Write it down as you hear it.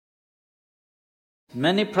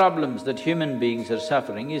Many problems that human beings are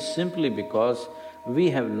suffering is simply because we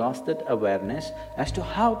have lost that awareness as to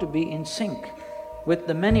how to be in sync with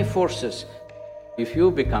the many forces. If you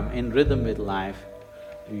become in rhythm with life,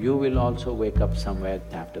 you will also wake up somewhere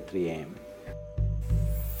after 3 a.m.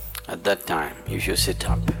 At that time, if you sit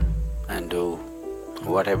up and do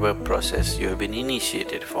whatever process you have been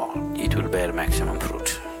initiated for, it will bear maximum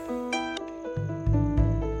fruit.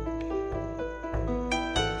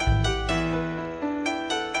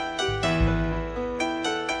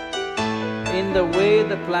 In the way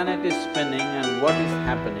the planet is spinning and what is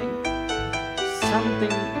happening,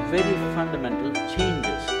 something very fundamental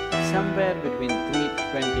changes somewhere between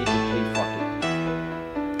 3:20 to 3:40.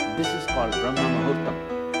 This is called Brahma Muhurtam.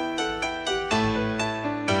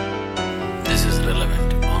 This is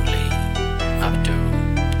relevant only up to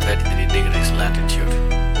 33 degrees latitude.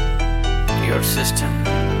 Your system,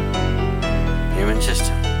 human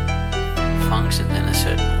system, functions in a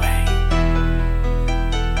certain way.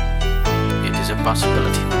 It is a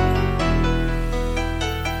possibility.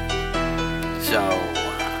 So,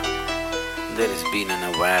 there has been an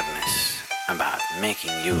awareness about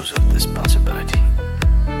making use of this possibility.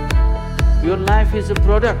 Your life is a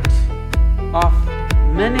product of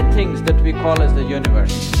many things that we call as the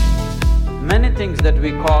universe, many things that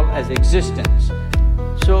we call as existence.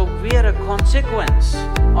 So we are a consequence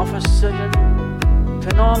of a certain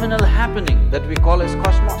phenomenal happening that we call as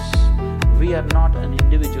cosmos. We are not an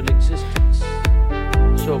individual existence.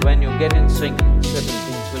 So when you get in sync, certain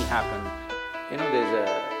things will happen. You know, there's a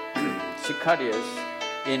cicadas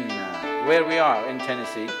in where we are in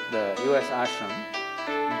Tennessee, the US ashram,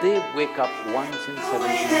 they wake up once in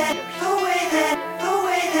 17 years. The way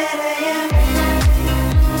that I am.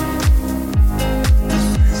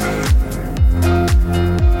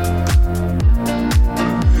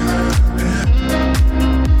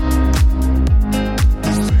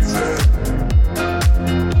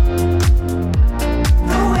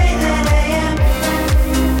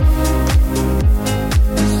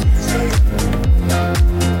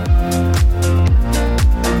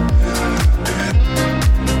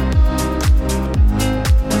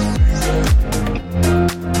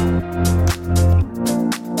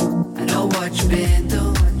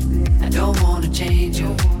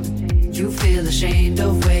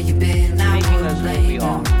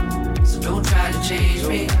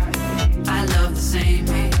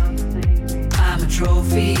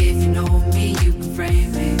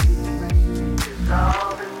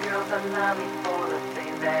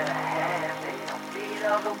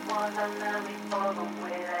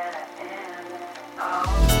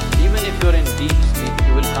 Even if you're in deep sleep,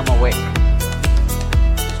 you will come awake.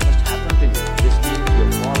 This must happen to you. This means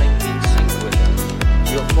you're falling in sync with it.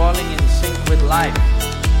 You're falling in sync with life.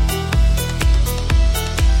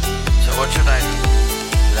 So what should I do?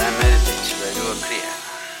 Should I meditate? Should I do a kriya?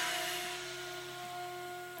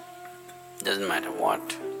 Doesn't matter what.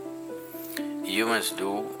 You must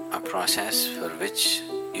do a process for which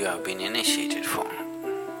you have been initiated for.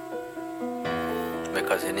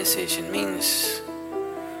 Because initiation means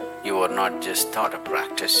you were not just taught a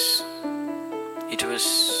practice, it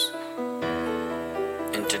was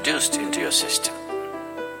introduced into your system,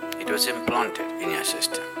 it was implanted in your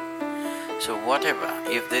system. So whatever,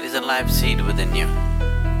 if there is a life seed within you,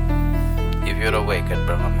 if you're awake at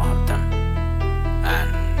Brahma Muhurtam and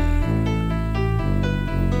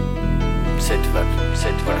sit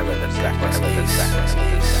whatever the practice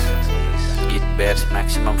is, it bears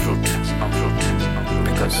maximum fruit,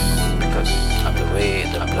 because of the way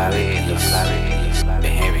the planet is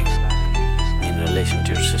behaving in relation to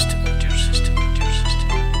your system.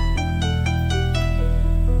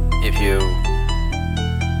 If you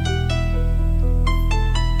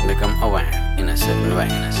become aware in a certain way,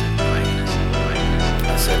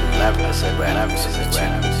 a certain level, a certain awareness is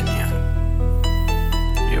achieved in you,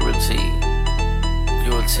 you will see,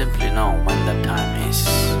 you will simply know when the time is.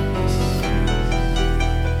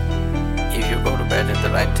 If you go to bed at the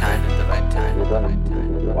right time, you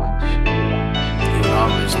will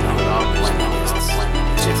always know when it is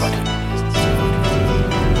 3:40.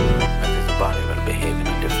 Because the body will behave in a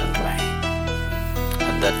different way.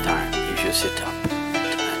 At that time, if you sit up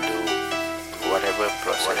and do whatever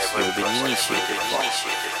process you've been initiated for,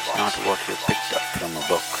 not what you picked up from a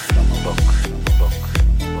book,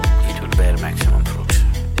 it will bear maximum fruit.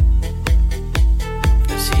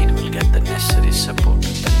 The seed will get the necessary support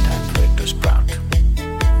at that time for it to sprout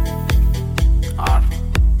or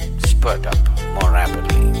spurt up more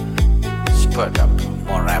rapidly, spurt up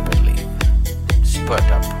more rapidly, spurt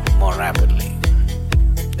up more rapidly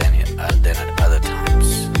than at other times,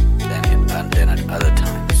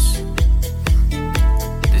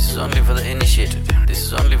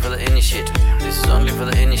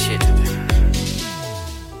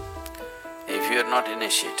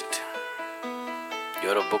 uninitiated.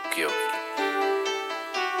 You're a book yogi.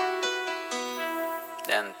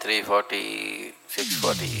 Then 3:40,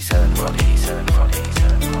 6:40, 7:40, 7:40,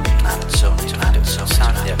 7:40, not so much matter. So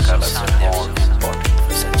Sandhya kalas are more important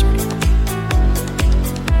for such people.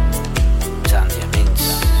 Sandhya means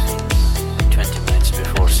 20 minutes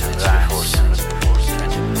before sunrise,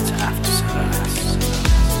 20 minutes after sunrise,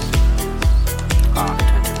 or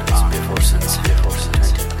 20 minutes before sunset,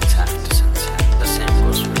 20 minutes after sunset. The same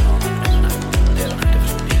goes for dawn and midnight. They are of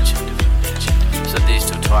different nature. So these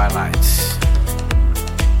two twilights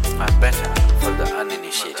are better for the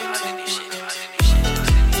uninitiated.